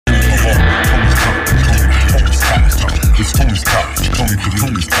Tony's top.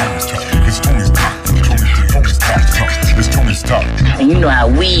 Tony's top. It's Tony's top. Tony's top. It's Tony's top. And you know how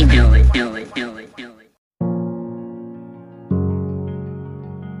we do it.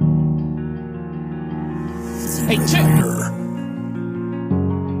 Hey, Chillz.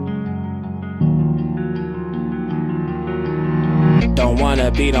 Don't wanna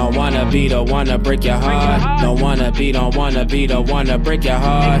be the one to break your heart. Don't wanna be the one to break your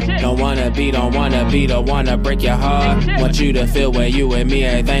heart. Don't wanna be the one to break your heart. Want you to feel where you and me,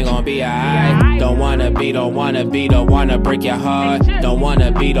 everything gon' be alright. Don't wanna be the one to break your heart. Don't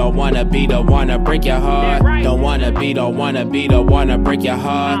wanna be the one to break your heart. Don't wanna be the one to break your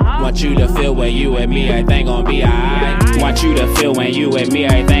heart. Want you to feel where you and me, everything gon' be alright. Want you to feel when you and me,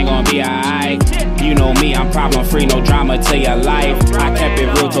 everything gon' be alright. You know me, I'm problem free, no drama to your life. I kept it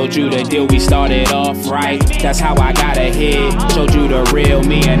real, told you the deal, we started off right. That's how I got ahead, showed you the real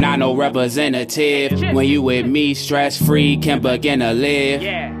me and not no representative. When you with me, stress free, can begin to live.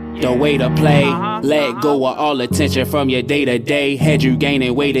 The way to play, let go of all attention from your day to day. Had you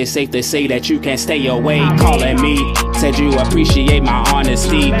gaining weight, it's safe to say that you can't stay away. Calling me, said you appreciate my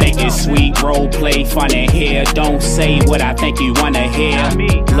honesty. Think it's sweet, role play, fun in here. Don't say what I think you wanna hear.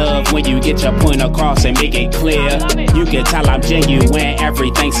 Love when you get your point across and make it clear. You can tell I'm genuine,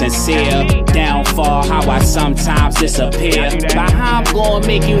 everything sincere. Downfall, how I sometimes disappear. But how I'm gonna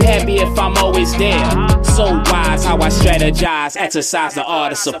make you happy if I'm always there? So wise, how I strategize, exercise the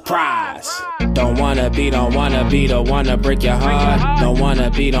art of surprise. Don't wanna be the one to break your heart. Don't wanna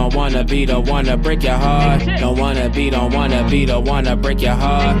be the one to break your heart. Don't wanna be the one to break your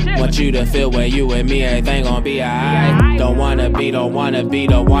heart. Want you to feel where you and me, everything gon' be alright. Don't wanna be the one to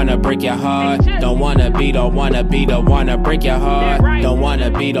break your heart. Don't wanna be the one to break your heart. Don't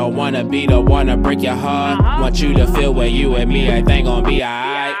wanna be the one to break your heart. Want you to feel where you and me, everything gon' be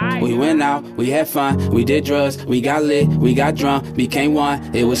alright. We went out, we had fun, we did drugs, we got lit, we got drunk, became one.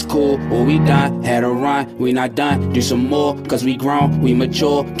 It was cool, what we done, had a run, we not done, do some more, cause we grown, we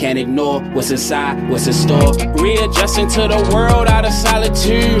mature, can't ignore what's inside, what's in store. Readjusting to the world out of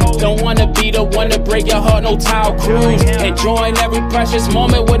solitude. Don't wanna be the one to break your heart, no tile cruise. Enjoying every precious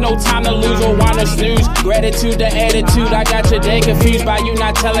moment with no time to lose or wanna snooze. Gratitude to attitude, I got your day confused by you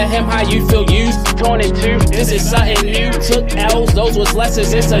not telling him how you feel used. Torn in two, this is something new. Took L's, those was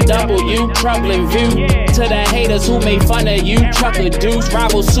lessons, it's a W. Troubling view to the haters who made fun of you. Chuck a deuce,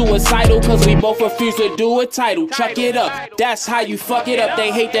 rival suicidal, cause we both refuse to do a title. Chuck it up, that's how you fuck it up,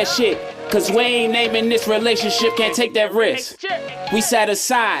 they hate that shit. Cause we ain't naming this relationship, can't take that risk. We set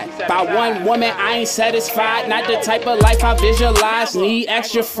aside by one woman, I ain't satisfied. Not the type of life I visualize. Need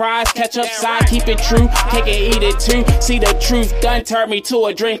extra fries, ketchup side, keep it true. Cake and eat it too. See the truth done turned me to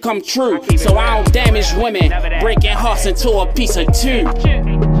a dream come true. So I don't damage women, breaking hearts into a piece of two.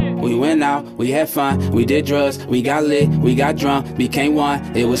 We went out, we had fun, we did drugs, we got lit, we got drunk, became one.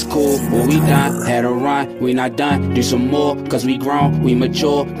 It was cool, what we done, had a run, we not done, do some more, cause we grown, we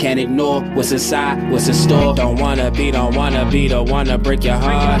mature, can't ignore what's inside, what's in store. Don't wanna be the one to break your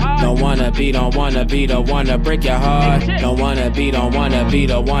heart. Don't wanna be the one to break your heart. Don't wanna be the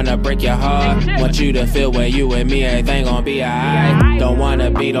one to break your heart. Want you to feel where you and me, everything gon' be alright. Don't wanna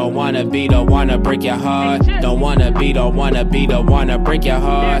be the one to break your heart. Don't wanna be the one to break your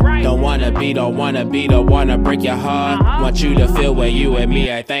heart. Don't wanna be the one to break your heart. Want you to feel where you and me,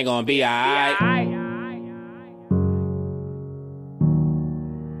 everything gon' be alright.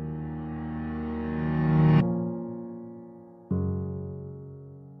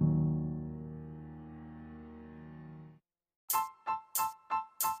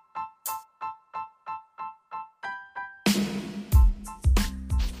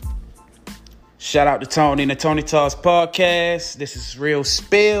 Shout out to Tony and the Tony Talks podcast. This is Real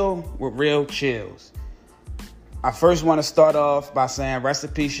Spill with Real Chillz. I first want to start off by saying rest in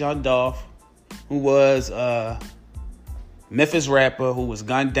peace, Young Dolph, who was a Memphis rapper who was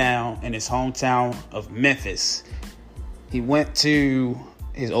gunned down in his hometown of Memphis. He went to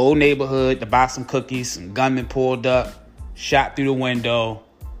his old neighborhood to buy some cookies. Some gunmen pulled up, shot through the window,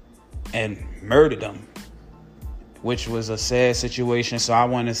 and murdered him, which was a sad situation. So I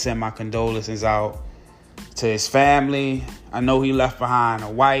want to send my condolences out to his family. I know he left behind a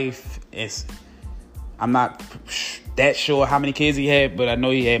wife. I'm not that sure how many kids he had, but I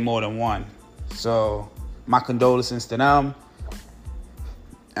know he had more than one. So my condolences to them.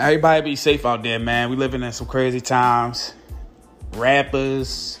 Everybody be safe out there, man. We living in some crazy times.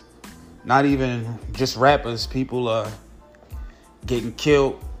 Rappers, not even just rappers, people are getting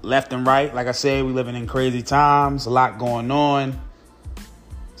killed left and right. Like I said, we living in crazy times, a lot going on.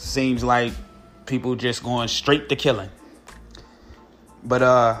 Seems like people just going straight to killing. But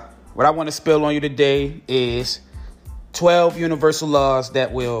what I want to spill on you today is 12 universal laws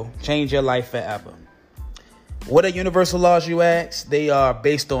that will change your life forever. What are universal laws, you ask? They are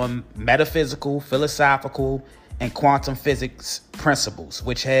based on metaphysical, philosophical, and quantum physics principles,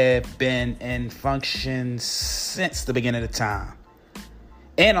 which have been in function since the beginning of time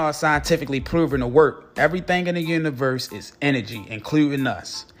and are scientifically proven to work. Everything in the universe is energy, including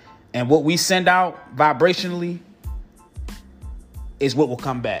us. And what we send out vibrationally is what will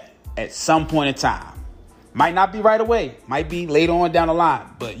come back at some point in time. Might not be right away, might be later on down the line,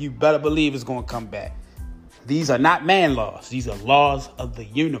 but you better believe it's going to come back. These are not man laws. These are laws of the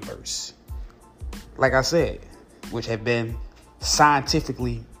universe. Like I said, which have been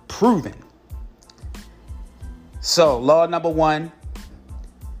scientifically proven. So, law number 1,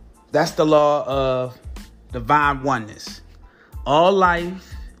 that's the law of divine oneness. All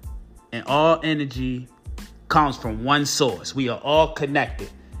life and all energy comes from one source. We are all connected.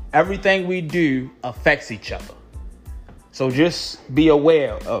 Everything we do affects each other. So just be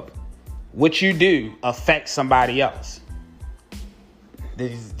aware of what you do affects somebody else.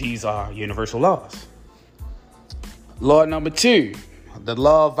 These are universal laws. Law number 2, the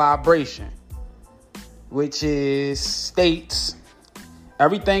law of vibration, which states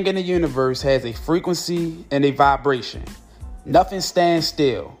everything in the universe has a frequency and a vibration. Nothing stands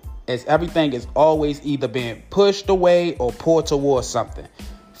still, as everything is always either being pushed away or pulled towards something.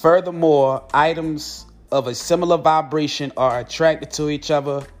 Furthermore, items of a similar vibration are attracted to each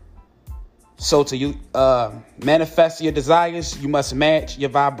other. So to manifest your desires, you must match your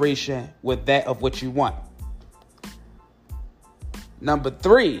vibration with that of what you want. Number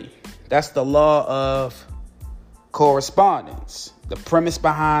 3, that's the law of correspondence. The premise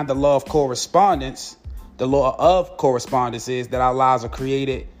behind the law of correspondence, is that our lives are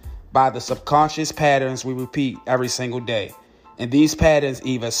created by the subconscious patterns we repeat every single day. And these patterns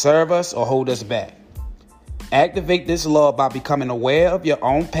either serve us or hold us back. Activate this law by becoming aware of your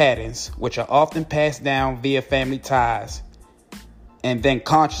own patterns, which are often passed down via family ties, and then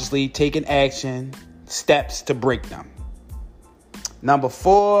consciously taking steps to break them. Number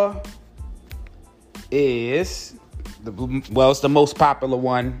 4 is, it's the most popular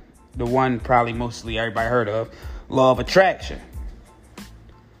one, the one probably mostly everybody heard of, law of attraction.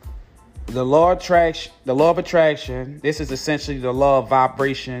 The law of attraction, this is essentially the law of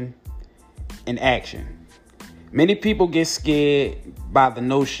vibration in action. Many people get scared by the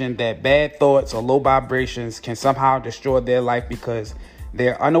notion that bad thoughts or low vibrations can somehow destroy their life because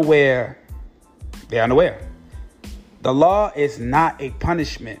they're unaware. The law is not a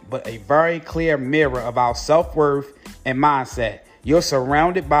punishment, but a very clear mirror of our self-worth and mindset. You're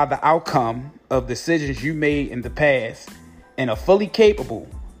surrounded by the outcome of decisions you made in the past and are fully capable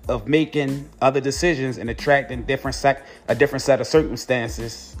of making other decisions and attracting a different set of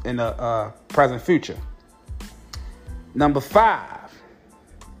circumstances in the present future. Number 5,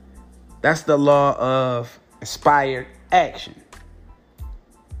 that's the law of inspired action.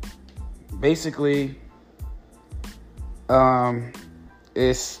 Basically,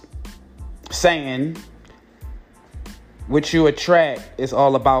 it's saying what you attract is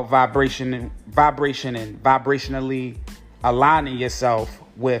all about vibration and vibrationally aligning yourself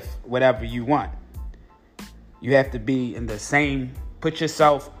with whatever you want. You have to be put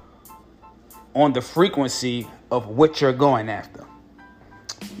yourself on the frequency of what you're going after.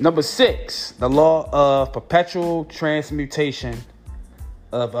 Number 6, the law of perpetual transmutation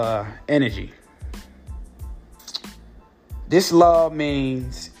of energy. This law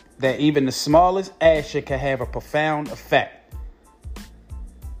means that even the smallest action can have a profound effect.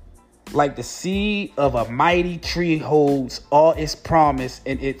 Like the seed of a mighty tree holds all its promise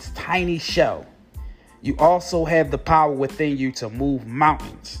in its tiny shell, you also have the power within you to move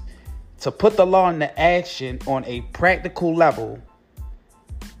mountains. To put the law into action on a practical level,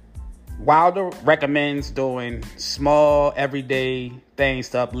 Wilder recommends doing small, everyday things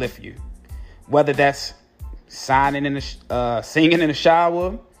to uplift you. Whether that's singing in the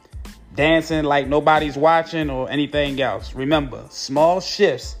shower, dancing like nobody's watching, or anything else. Remember, small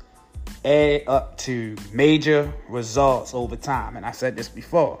shifts add up to major results over time. And I said this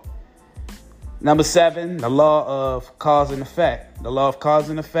before. Number 7, the law of cause and effect. The law of cause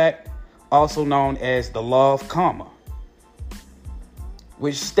and effect, also known as the law of karma,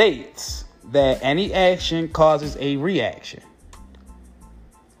 which states that any action causes a reaction.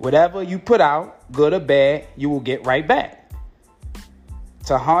 Whatever you put out, good or bad, you will get right back.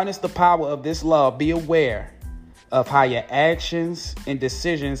 To harness the power of this law, be aware of how your actions and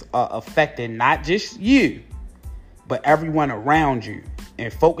decisions are affecting not just you, but everyone around you,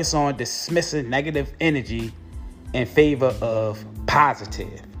 and focus on dismissing negative energy in favor of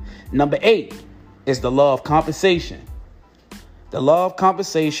positive. Number 8 is the law of compensation. The law of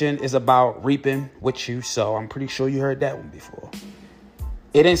compensation is about reaping what you sow. I'm pretty sure you heard that one before.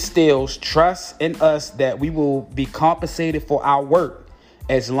 It instills trust in us that we will be compensated for our work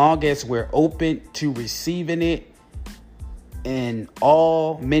as long as we're open to receiving it in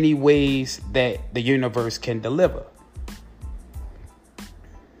all many ways that the universe can deliver.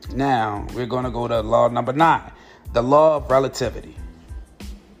 Now, we're going to go to law number 9, the law of relativity.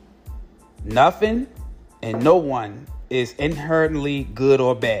 Nothing and no one is inherently good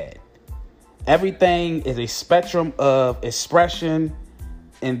or bad. Everything is a spectrum of expression,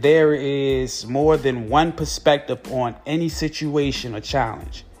 and there is more than one perspective on any situation or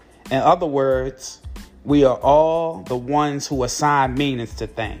challenge. In other words, we are all the ones who assign meanings to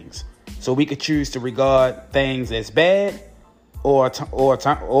things. So we could choose to regard things as bad or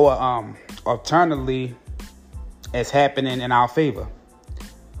alternatively as happening in our favor.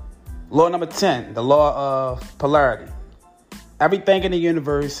 Law number 10, the law of polarity. Everything in the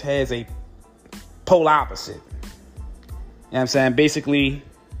universe has a polar opposite. You know what I'm saying? Basically,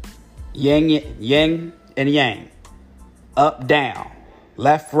 yin and yang. Up, down.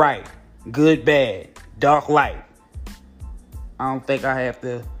 Left, right. Good, bad. Dark, light. I don't think I have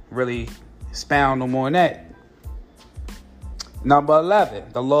to really expound no more on that. Number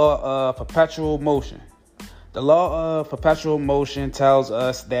 11, the law of perpetual motion. The law of perpetual motion tells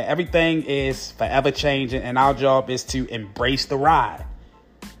us that everything is forever changing, and our job is to embrace the ride.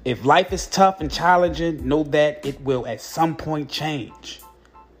 If life is tough and challenging, know that it will at some point change.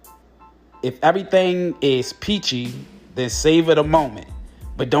 If everything is peachy, then savor the moment,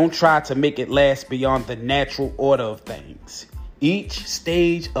 but don't try to make it last beyond the natural order of things. Each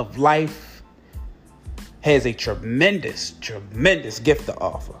stage of life has a tremendous gift to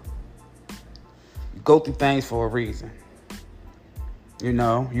offer. Go through things for a reason. You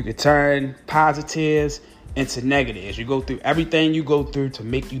know, you can turn positives into negatives. You go through everything you go through to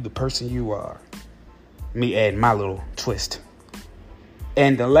make you the person you are. Me add my little twist.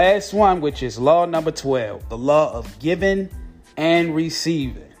 And the last one, which is law number 12, the law of giving and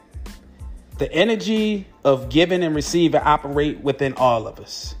receiving. The energy of giving and receiving operate within all of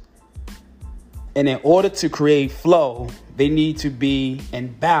us. And in order to create flow, they need to be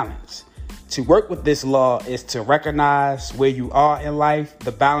in balance. To work with this law is to recognize where you are in life.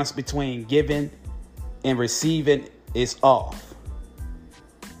 The balance between giving and receiving is off.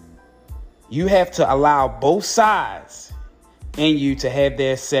 You have to allow both sides in you to have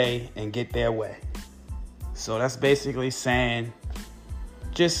their say and get their way. So that's basically saying,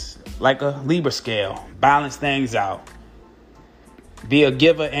 just like a Libra scale, balance things out. Be a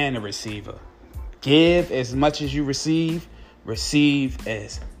giver and a receiver. Give as much as you receive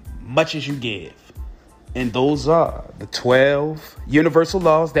as much as you give. And those are the 12 universal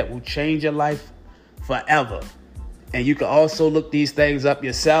laws that will change your life forever. And you can also look these things up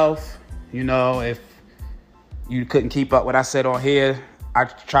yourself. You know, if you couldn't keep up what I said on here, I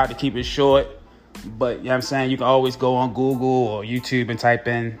tried to keep it short. But you know what I'm saying, you can always go on Google or YouTube and type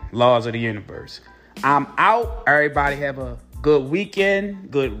in laws of the universe. I'm out. Everybody have a good weekend,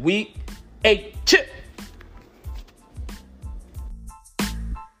 good week. Hey, chip.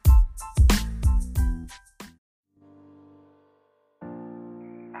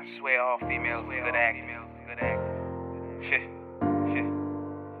 I swear all females are good actors.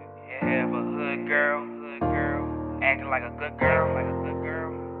 Yeah, but hood girl, acting like a good girl.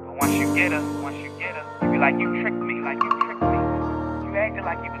 But once you get her, you be like, you tricked me. You acted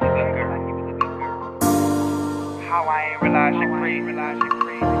like you was a good girl. How I ain't realize you're crazy.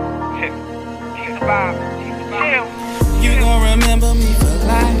 Keep the vibe, chill. You gon' remember me for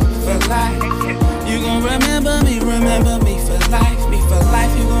life. You gon' remember me for life.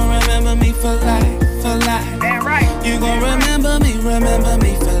 You gon' remember me for life. Damn right. You gon' remember me for life.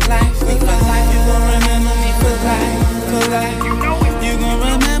 You gon' remember me for life. You know it. You gon'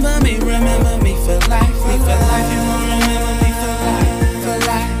 remember me for life. You gon' remember me for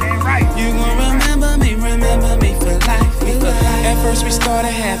life. Damn right. You gon' remember me for life. At first we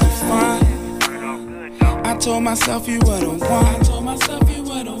started having fun. I told myself you were the one.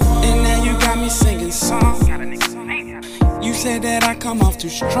 And now you got me singing songs. You said that I come off too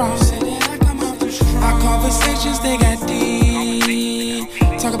strong. Our conversations, they got deep.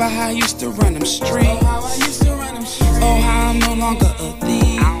 Talk about how I used to run them streets. Oh, how I'm no longer a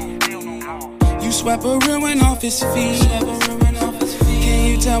thief. You swept a ruin off his feet. Can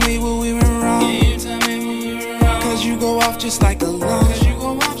you tell me what we went wrong? Cause you go off just like a lump.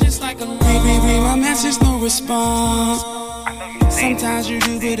 Read my message, no response. Sometimes you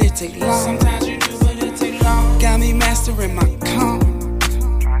do, but it take long. Got me mastering my calm.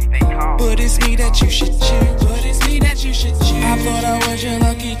 But it's me that you should choose. But it's me that you should choose. I thought I was your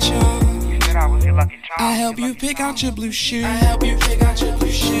lucky charm. You said I was your lucky charm. I help you pick out your blue shoes. I help you pick out your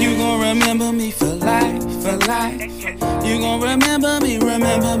blue shoes. You gon' remember me for life, for life. You gon' remember me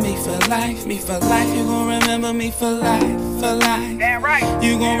for life, me for life. You gon' remember me for life, for life. Damn right.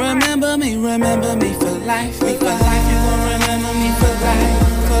 You gon' remember me for life, me for life. You gon' remember me for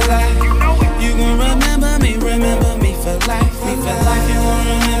life, for life. You know it. You gon' remember me for life, me for life. You gon'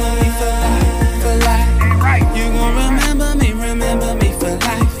 remember me for life, for life. Damn right. You gon' remember me for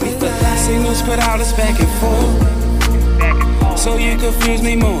life, me for life. Signals put out us back and forth, Back and forth. so you confuse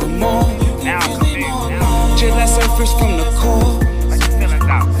me more and more. Now I'm confused. Now Till I surface from the core. let your feelings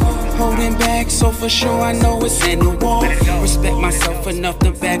out. Holding back, so for sure I know it's in the wall. Respect myself enough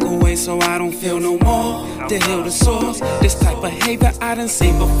to back away so I don't feel no more. To heal the source, this type of behavior I done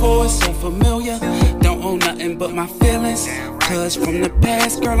seen before, it's so familiar. Don't owe nothing but my feelings, cause from the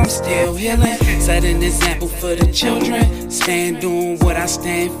past, girl, I'm still healing. Set an example for the children, stand doing what I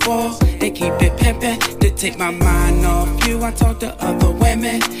stand for. They keep it pimpin', to take my mind off you. I talk to other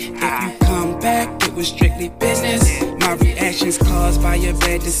women, if you come back, it was strictly business. My reactions caused by your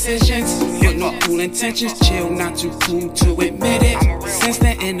bad decisions. With no cool intentions, chill, not too cool to admit it. Since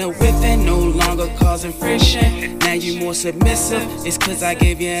then, in the within, no longer causing friction. Now you more submissive, it's cause I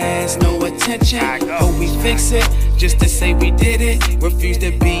gave your ass no attention. Hope we fix it, just to say we did it. Refuse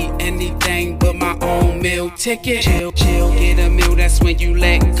to be anything but my own meal ticket. Chill, get a meal, that's when you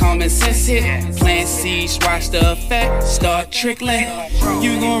let common sense hit. Plant seeds, watch the effect, start trickling.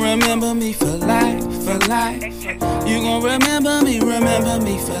 You gon' remember me for life, for life. You gon' remember me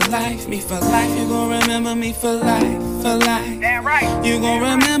for life, me for life. You gon' remember me for life, for life. Damn right. You gon'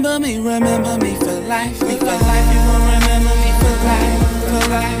 remember me for life, me for life. You gon' remember me for life, for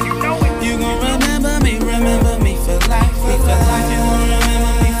life. You know it. You gon' remember me for life, me for life. You gon'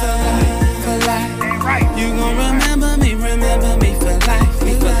 remember me for life, for life. Damn right. You gon' remember me for life,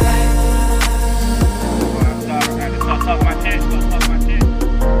 me for life. I had to talk my chest, talk my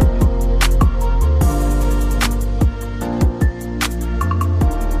chest.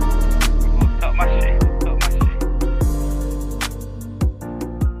 Talk my shit, talk my shit.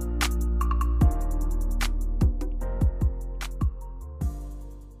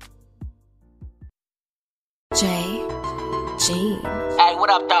 J.G. Hey, what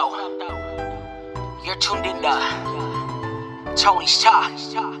up, though? You're tuned in to Tony's Talk,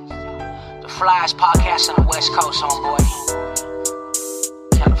 the flyest podcast on the West Coast, homeboy.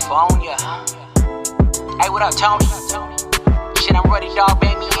 California. Hey, what up, Tony? Shit, I'm ready, dog,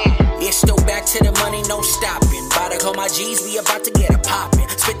 bang me in. It's still back to the money, no stopping. About to call my G's, we about to get it poppin'.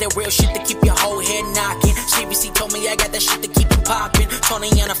 Spit that real shit to keep your whole head knocking. CBC told me I got that shit to keep it poppin'. Tony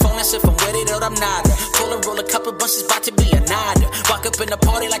on the phone, that's if I'm with it or I'm not. Pull and roll a couple bunches, about to be a nada. Walk up in the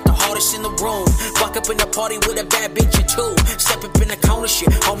party like the hardest in the room. Walk up in the party with a bad bitch or two. Step up in the corner shit,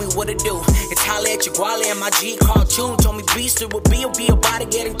 homie, what it do? It's holla at your guale and my G cartoon. Told me beast it would be about to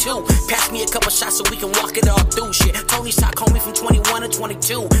get into. Pass me a couple shots so we can walk it all through shit. Tony's Talk, homie, from 21 to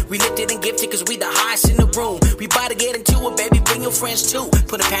 22. We lifted and gifted cause we the highest in the room. We bout to get into it, baby, bring your friends too.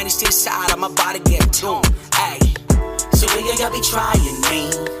 Put the panties to the side, I'm about to get into it. Ay, so nigga, y'all be trying me.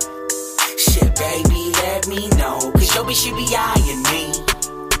 Shit, baby, let me know. Cause your bitch, she be eyeing me.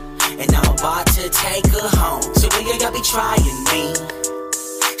 And I'm about to take her home. So nigga, y'all be trying me.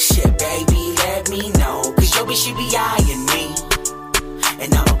 Shit, baby, let me know. Cause your bitch, she be eyeing me.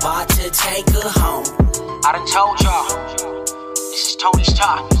 And I'm about to take her home. I done told y'all, this is Tony's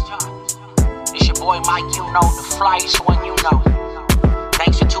Talk. It's your boy Mike, you know, the flyest one you know.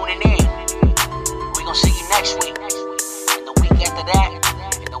 Thanks for tuning in. We gon' see you next week, and the week after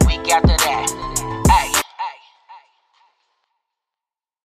that, and the week after that.